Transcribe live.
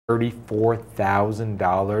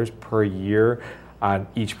$34,000 per year on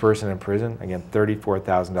each person in prison. Again,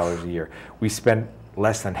 $34,000 a year. We spend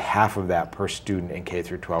less than half of that per student in K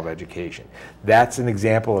through 12 education. That's an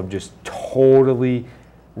example of just totally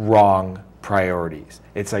wrong priorities.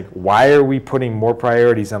 It's like, why are we putting more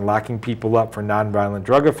priorities on locking people up for nonviolent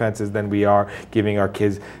drug offenses than we are giving our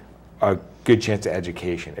kids a good chance at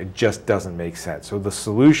education? It just doesn't make sense. So the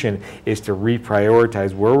solution is to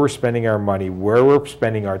reprioritize where we're spending our money, where we're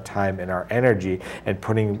spending our time and our energy, and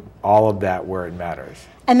putting all of that where it matters.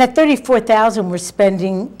 And that $34,000 we're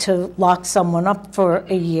spending to lock someone up for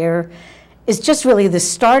a year is just really the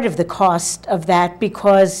start of the cost of that,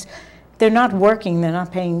 because they're not working, they're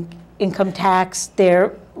not paying income tax,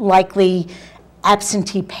 they're likely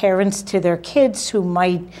absentee parents to their kids who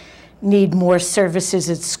might need more services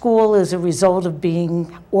at school as a result of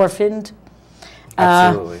being orphaned.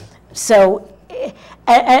 Absolutely.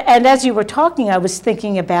 And as you were talking, I was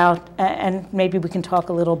thinking about, and maybe we can talk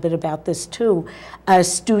a little bit about this too,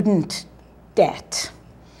 student debt.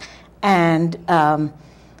 And,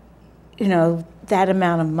 you know, that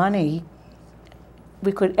amount of money,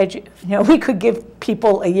 we could give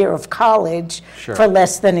people a year of college Sure. for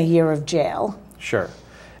less than a year of jail. Sure.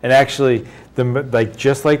 And actually,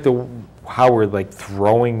 how we're like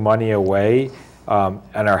throwing money away in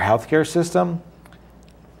our healthcare system,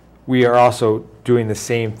 we are also doing the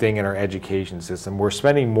same thing in our education system. We're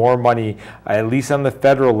spending more money, at least on the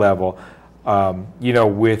federal level, you know,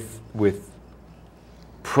 with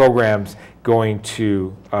programs going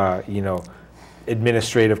to, you know,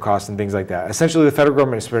 administrative costs and things like that. Essentially, the federal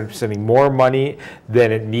government is spending more money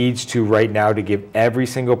than it needs to right now to give every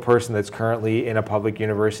single person that's currently in a public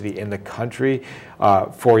university in the country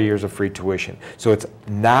 4 years of free tuition. So it's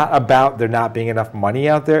not about there not being enough money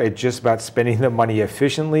out there. It's just about spending the money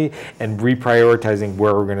efficiently and reprioritizing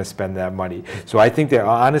where we're going to spend that money. So I think that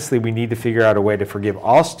honestly, we need to figure out a way to forgive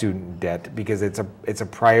all student debt, because it's a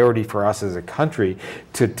priority for us as a country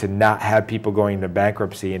to not have people going into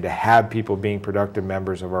bankruptcy and to have people being productive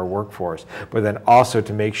members of our workforce, but then also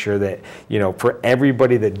to make sure that, you know, for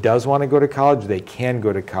everybody that does want to go to college, they can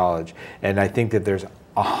go to college. And I think that there's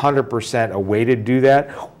 100% a way to do that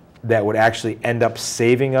that would actually end up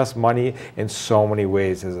saving us money in so many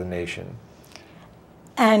ways as a nation.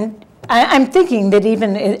 And I'm thinking that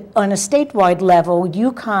even on a statewide level,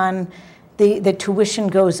 UConn, the tuition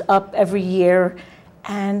goes up every year.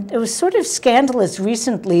 And it was sort of scandalous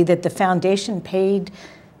recently that the foundation paid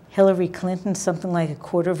Hillary Clinton something like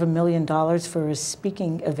 $250,000 for a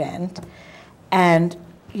speaking event. And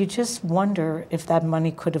you just wonder if that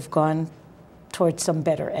money could have gone towards some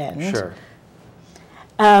better end. Sure.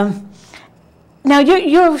 Now,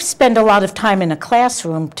 you spend a lot of time in a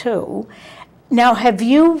classroom, too. Now, have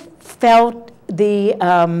you felt the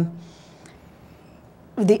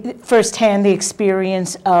firsthand the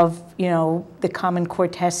experience of, you know, the Common Core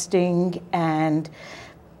testing and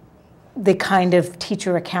the kind of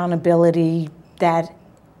teacher accountability that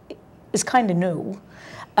is kind of new?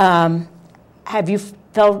 Have you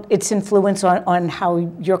felt its influence on how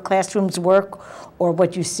your classrooms work or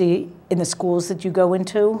what you see in the schools that you go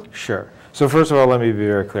into? Sure. So first of all, let me be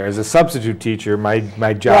very clear. As a substitute teacher,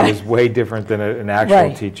 my job is way different than an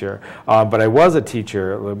actual teacher. But I was a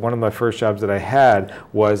teacher. One of my first jobs that I had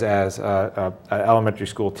was as an elementary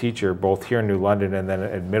school teacher, both here in New London and then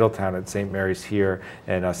at Middletown at St. Mary's here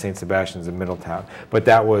and St. Sebastian's in Middletown. But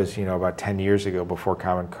that was, you know, about 10 years ago before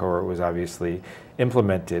Common Core was obviously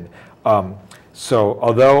implemented. So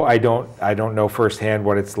although I don't know firsthand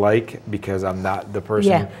what it's like, because I'm not the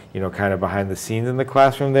person, you know, kind of behind the scenes in the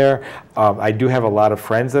classroom there, I do have a lot of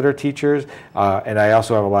friends that are teachers, and I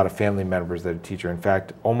also have a lot of family members that are teachers. In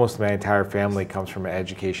fact, almost my entire family comes from an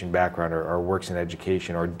education background or works in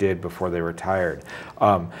education or did before they retired.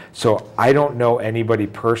 So I don't know anybody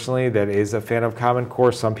personally that is a fan of Common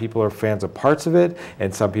Core. Some people are fans of parts of it,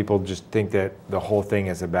 and some people just think that the whole thing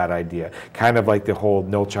is a bad idea. Kind of like the whole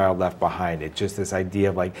No Child Left Behind. It's just this idea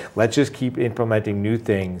of like, let's just keep implementing new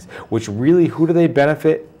things, which really, who do they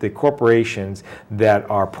benefit? The corporations that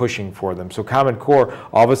are pushing for them. So Common Core,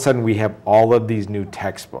 all of a sudden we have all of these new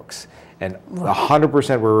textbooks. And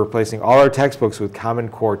 100% we're replacing all our textbooks with Common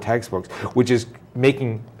Core textbooks, which is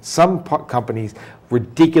making some companies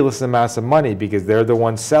ridiculous amounts of money because they're the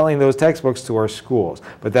ones selling those textbooks to our schools.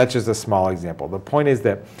 But that's just a small example. The point is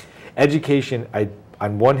that education,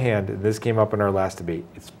 on one hand, and this came up in our last debate,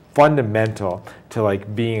 it's fundamental to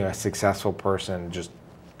like being a successful person just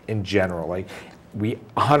in general. Like, we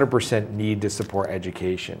 100% need to support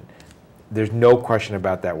education. There's no question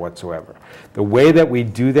about that whatsoever. The way that we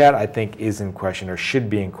do that, I think, is in question or should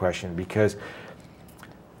be in question, because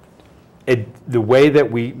the way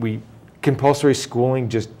that we compulsory schooling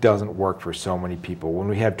just doesn't work for so many people. When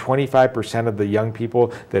we have 25% of the young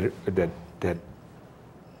people that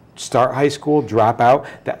start high school, drop out,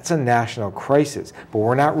 that's a national crisis. But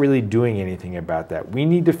we're not really doing anything about that. We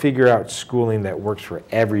need to figure out schooling that works for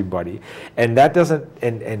everybody. And that doesn't,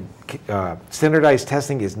 standardized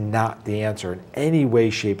testing is not the answer in any way,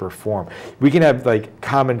 shape, or form. We can have like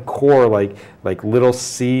Common Core, like little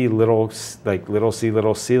c, like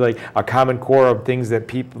a Common Core of things that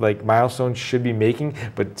people, like milestones should be making,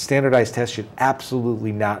 but standardized tests should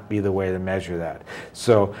absolutely not be the way to measure that.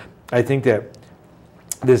 So I think that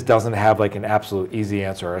this doesn't have like an absolute easy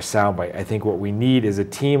answer or a soundbite. I think what we need is a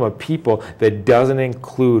team of people that doesn't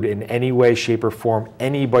include in any way, shape, or form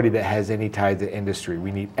anybody that has any ties to industry.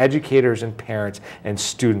 We need educators and parents and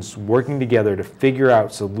students working together to figure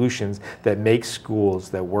out solutions that make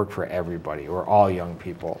schools that work for everybody or all young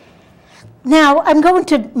people. Now, I'm going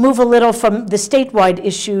to move a little from the statewide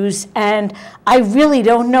issues, and I really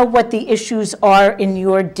don't know what the issues are in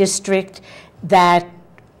your district that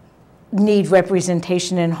need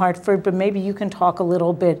representation in Hartford, but maybe you can talk a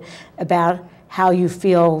little bit about how you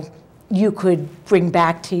feel you could bring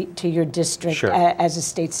back to your district. Sure. As a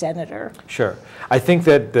state senator. Sure. I think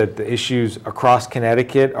that the issues across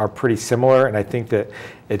Connecticut are pretty similar, and I think that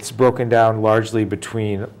it's broken down largely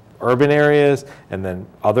between urban areas and then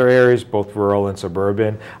other areas, both rural and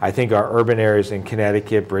suburban. I think our urban areas in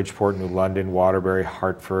Connecticut, Bridgeport, New London, Waterbury,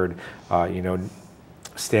 Hartford,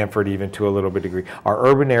 Stamford, even to a little bit degree, our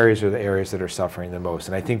urban areas are the areas that are suffering the most.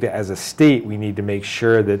 And I think that as a state, we need to make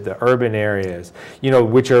sure that the urban areas,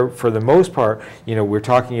 which are for the most part, we're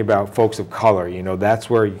talking about folks of color. That's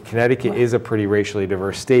where Connecticut is a pretty racially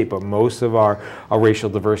diverse state, but most of our racial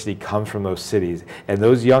diversity comes from those cities. And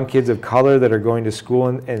those young kids of color that are going to school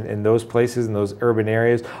in those places, in those urban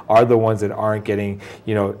areas, are the ones that aren't getting,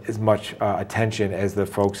 as much attention as the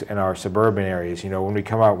folks in our suburban areas. When we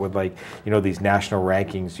come out with these national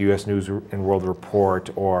rankings, U.S. News and World Report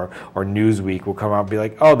or Newsweek will come out and be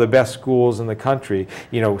like, oh, the best schools in the country.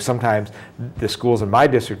 Sometimes the schools in my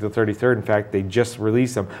district, the 33rd, in fact, they just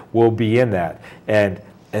released them, will be in that. And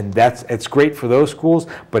it's great for those schools,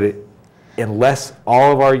 but unless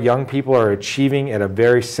all of our young people are achieving at a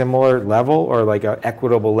very similar level or like an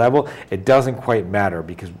equitable level, it doesn't quite matter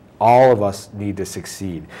because all of us need to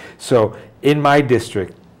succeed. So in my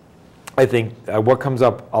district, I think what comes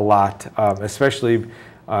up a lot, especially,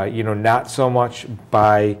 not so much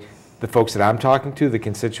by the folks that I'm talking to, the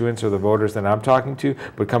constituents or the voters that I'm talking to,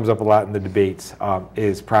 but comes up a lot in the debates,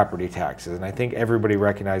 is property taxes. And I think everybody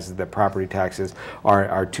recognizes that property taxes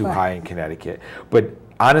are too high in Connecticut. But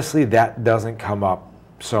honestly, that doesn't come up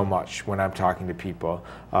so much when I'm talking to people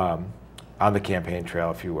on the campaign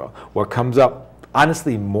trail, if you will. What comes up,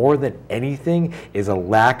 honestly, more than anything, is a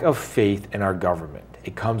lack of faith in our government.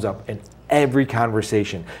 It comes up in every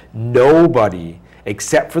conversation. Nobody,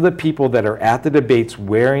 except for the people that are at the debates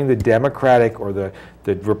wearing the Democratic or the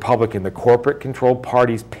Republican, the corporate-controlled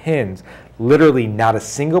party's pins, literally not a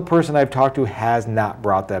single person I've talked to has not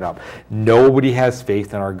brought that up. Nobody has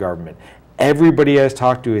faith in our government. Everybody I've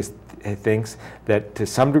talked to thinks that to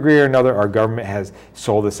some degree or another our government has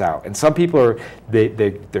sold us out. And some people are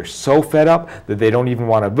they're so fed up that they don't even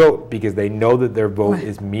want to vote because they know that their vote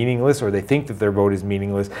is meaningless, or they think that their vote is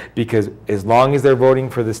meaningless because as long as they're voting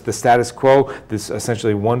for the status quo, this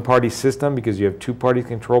essentially one-party system, because you have two parties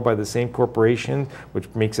controlled by the same corporation, which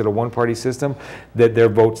makes it a one-party system, that their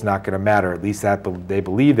vote's not going to matter. At least they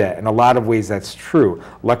believe that. In a lot of ways that's true.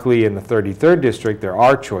 Luckily in the 33rd district there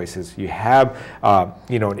are choices. You have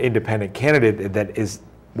an independent candidate that is,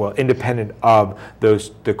 well, independent of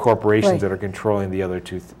the corporations that are controlling the other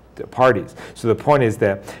two parties. So the point is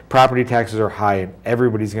that property taxes are high and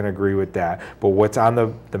everybody's going to agree with that. But what's on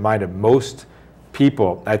the mind of most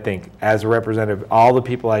people, I think, as a representative, all the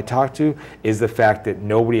people I talk to, is the fact that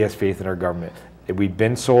nobody has faith in our government. We've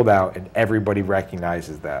been sold out and everybody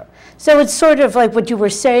recognizes that. So it's sort of like what you were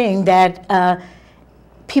saying, that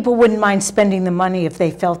people wouldn't mind spending the money if they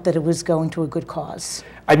felt that it was going to a good cause.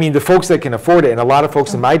 I mean, the folks that can afford it, and a lot of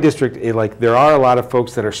folks in my district, there are a lot of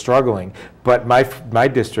folks that are struggling, but my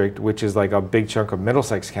district, which is like a big chunk of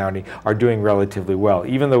Middlesex County, are doing relatively well.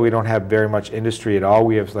 Even though we don't have very much industry at all,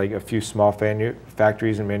 we have like a few small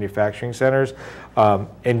factories and manufacturing centers.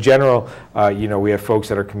 In general, we have folks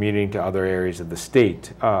that are commuting to other areas of the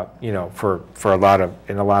state, in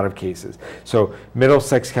a lot of cases. So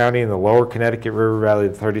Middlesex County and the lower Connecticut River Valley,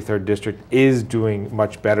 the 33rd district, is doing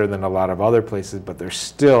much better than a lot of other places, but there's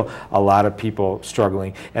still a lot of people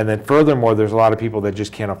struggling. And then furthermore, there's a lot of people that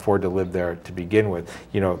just can't afford to live there to begin with.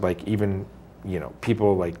 Like even you know,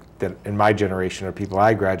 people like that in my generation or people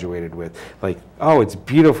I graduated with, like, oh, it's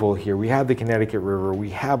beautiful here. We have the Connecticut River.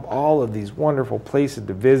 We have all of these wonderful places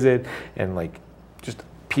to visit, and like just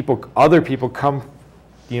other people come,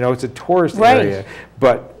 you know, it's a tourist area,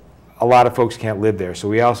 but a lot of folks can't live there. So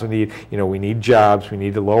we also need, you know, we need jobs, we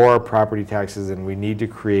need to lower our property taxes, and we need to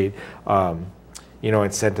create, you know,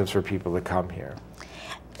 incentives for people to come here.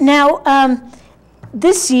 Now,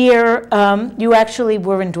 this year, you actually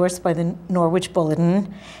were endorsed by the Norwich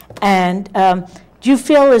Bulletin, and do you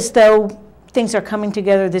feel as though things are coming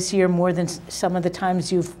together this year more than some of the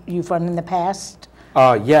times you've run in the past?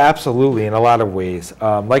 Yeah, absolutely, in a lot of ways.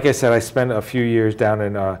 Like I said, I spent a few years down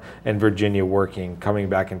in Virginia working, coming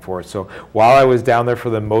back and forth. So while I was down there for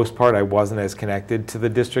the most part, I wasn't as connected to the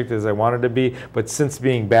district as I wanted to be. But since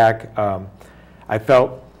being back, I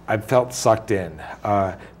felt sucked in.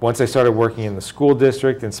 Once I started working in the school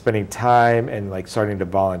district and spending time and like starting to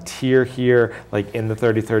volunteer here, like in the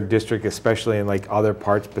 33rd district, especially in like other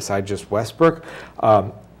parts besides just Westbrook,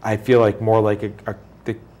 I feel like more like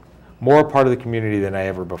more a part of the community than I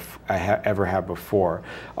ever have before.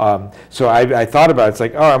 So I thought about it. It's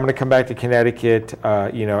like, oh, I'm going to come back to Connecticut,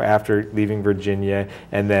 you know, after leaving Virginia,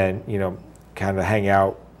 and then, you know, kind of hang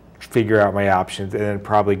out, figure out my options, and then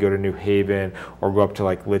probably go to New Haven or go up to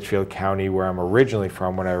like Litchfield County, where I'm originally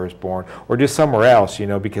from when I was born, or just somewhere else, you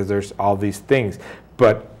know, because there's all these things.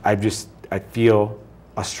 But I feel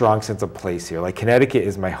a strong sense of place here. Like Connecticut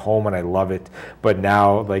is my home and I love it, but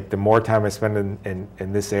now like the more time I spend in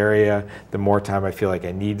this area, the more time I feel like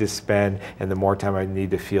I need to spend, and the more time I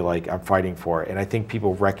need to feel like I'm fighting for it. And I think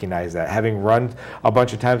people recognize that. Having run a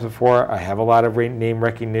bunch of times before, I have a lot of name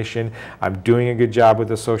recognition. I'm doing a good job with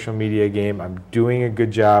the social media game. I'm doing a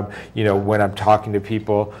good job, you know, when I'm talking to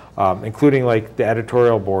people, including like the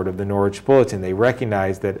editorial board of the Norwich Bulletin. They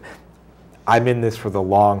recognize that I'm in this for the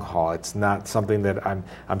long haul. It's not something that I'm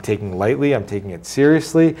taking lightly. I'm taking it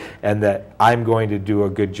seriously, and that I'm going to do a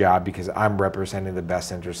good job because I'm representing the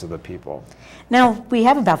best interests of the people. Now, we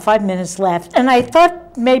have about 5 minutes left, and I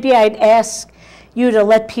thought maybe I'd ask you to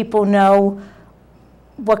let people know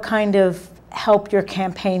what kind of help your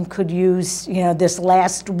campaign could use, you know, this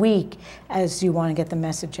last week as you want to get the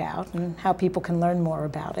message out, and how people can learn more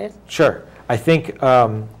about it. Sure. I think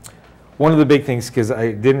one of the big things, because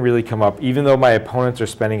I didn't really come up, even though my opponents are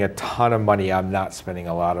spending a ton of money, I'm not spending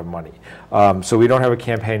a lot of money. So we don't have a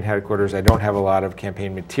campaign headquarters. I don't have a lot of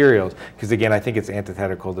campaign materials, because again, I think it's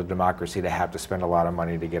antithetical to democracy to have to spend a lot of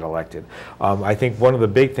money to get elected. I think one of the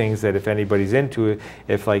big things that if anybody's into it,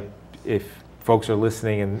 if folks are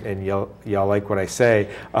listening and y'all like what I say,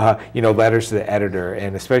 you know, letters to the editor,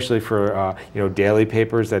 and especially for you know, daily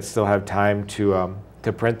papers that still have time to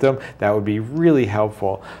print them, that would be really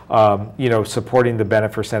helpful. You know, supporting the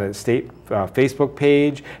Bennett for Senate State Facebook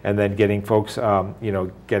page, and then getting folks, you know,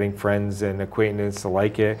 getting friends and acquaintances to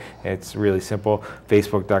like it. It's really simple.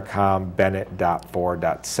 Facebook.com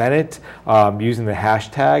Bennett.for.Senate. Using the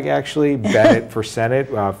hashtag, actually, Bennett for Senate,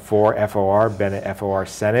 for FOR, Bennett FOR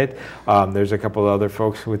Senate. There's a couple of other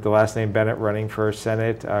folks with the last name Bennett running for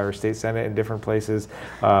Senate or State Senate in different places,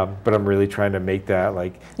 but I'm really trying to make that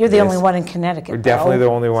like... You're the only one in Connecticut, We're definitely the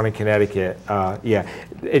only one in Connecticut. Yeah,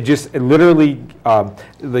 it literally,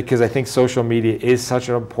 because I think social media is such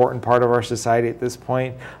an important part of our society at this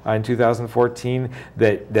point in 2014,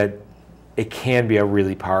 that it can be a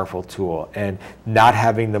really powerful tool. And not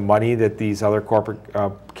having the money that these other corporate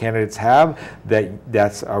candidates have,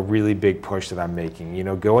 that's a really big push that I'm making. You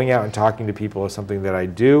know, going out and talking to people is something that I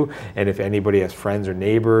do, and if anybody has friends or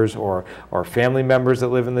neighbors or family members that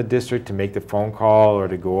live in the district, to make the phone call or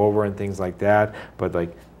to go over and things like that. But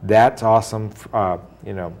like, that's awesome.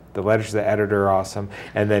 You know, the letters to the editor are awesome,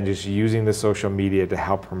 and then just using the social media to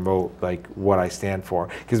help promote like what I stand for.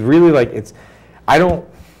 Because really, like, I don't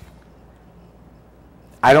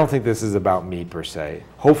think this is about me per se.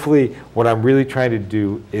 Hopefully, what I'm really trying to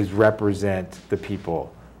do is represent the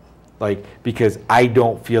people. Like, because I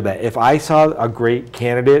don't feel that if I saw a great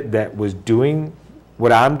candidate that was doing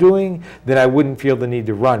what I'm doing, then I wouldn't feel the need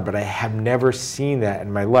to run. But I have never seen that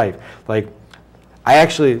in my life. Like, I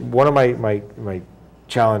actually, one of my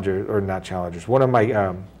challengers, or not challengers, one of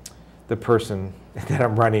my, the person that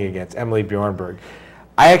I'm running against, Emily Bjornberg,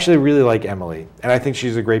 I actually really like Emily, and I think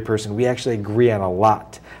she's a great person. We actually agree on a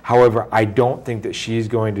lot. However, I don't think that she's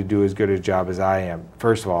going to do as good a job as I am,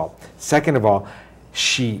 first of all. Second of all,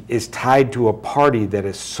 she is tied to a party that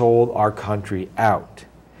has sold our country out.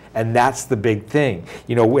 And that's the big thing.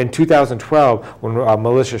 You know, in 2012, when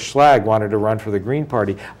Melissa Schlag wanted to run for the Green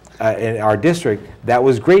Party, in our district, that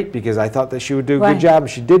was great because I thought that she would do a good job,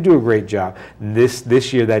 and she did do a great job.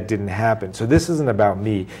 This year that didn't happen. So this isn't about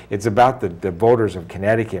me. It's about the voters of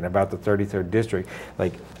Connecticut and about the 33rd district.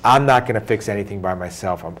 Like, I'm not going to fix anything by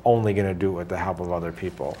myself. I'm only going to do it with the help of other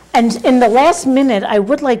people. And in the last minute, I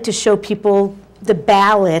would like to show people the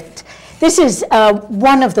ballot. This is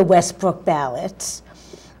one of the Westbrook ballots.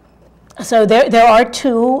 So there are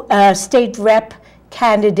two state rep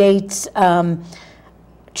candidates.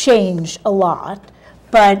 Change a lot,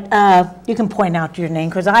 but you can point out your name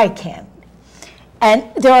because I can't. And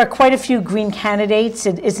there are quite a few green candidates.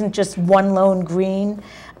 It isn't just one lone green.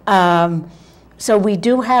 So we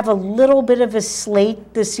do have a little bit of a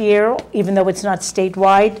slate this year, even though it's not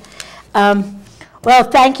statewide. Well,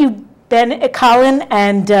 thank you, Colin,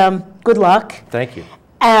 and good luck. Thank you.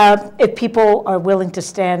 If people are willing to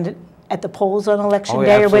stand at the polls on election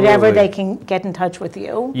day or whatever, they can get in touch with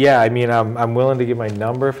you. Yeah, I mean, I'm willing to give my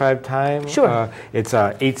number if I have time. Sure. It's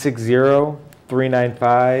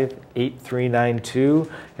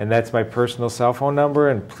 860-395-8392, and that's my personal cell phone number,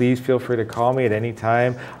 and please feel free to call me at any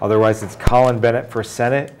time. Otherwise, it's Colin Bennett for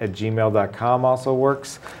Senate at gmail.com also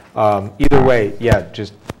works. Either way, yeah,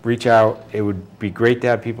 just reach out. It would be great to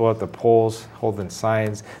have people at the polls holding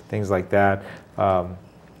signs, things like that.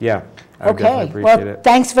 Yeah. Okay, well,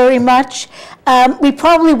 thanks very much. We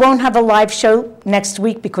probably won't have a live show next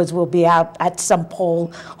week because we'll be out at some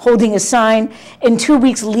poll holding a sign. In 2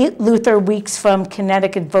 weeks, Luther Weeks from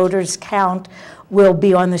Connecticut Voters Count will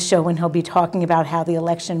be on the show, and he'll be talking about how the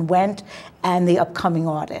election went and the upcoming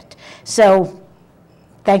audit. So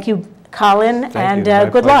thank you, Colin,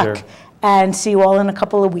 and good luck. And see you all in a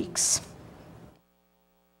couple of weeks.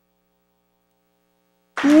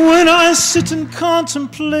 When I sit in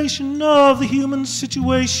contemplation of the human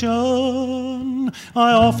situation,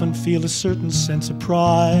 I often feel a certain sense of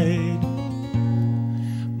pride.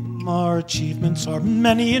 Our achievements are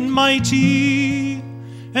many and mighty,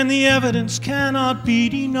 and the evidence cannot be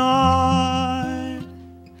denied.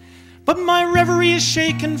 But my reverie is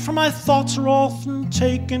shaken, for my thoughts are often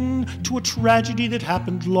taken to a tragedy that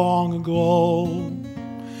happened long ago.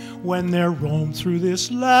 When there roamed through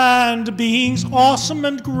this land beings awesome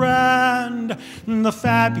and grand, the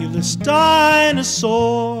fabulous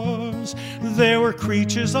dinosaurs. They were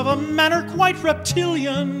creatures of a manner quite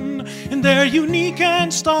reptilian in their unique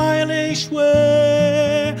and stylish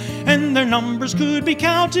way, and their numbers could be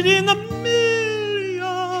counted in the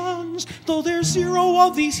millions, though there's zero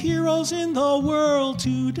of these heroes in the world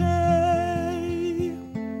today.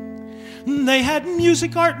 They had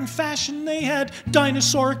music, art, and fashion. They had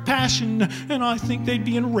dinosauric passion, and I think they'd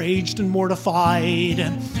be enraged and mortified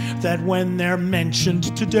that when they're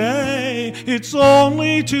mentioned today, it's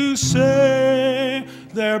only to say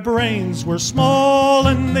their brains were small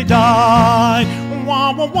and they died.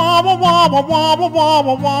 Wah, wah, wah, wah, wah, wah, wah, wah, wah,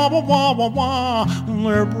 wah, wah, wah, wah, wah.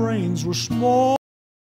 Their brains were small.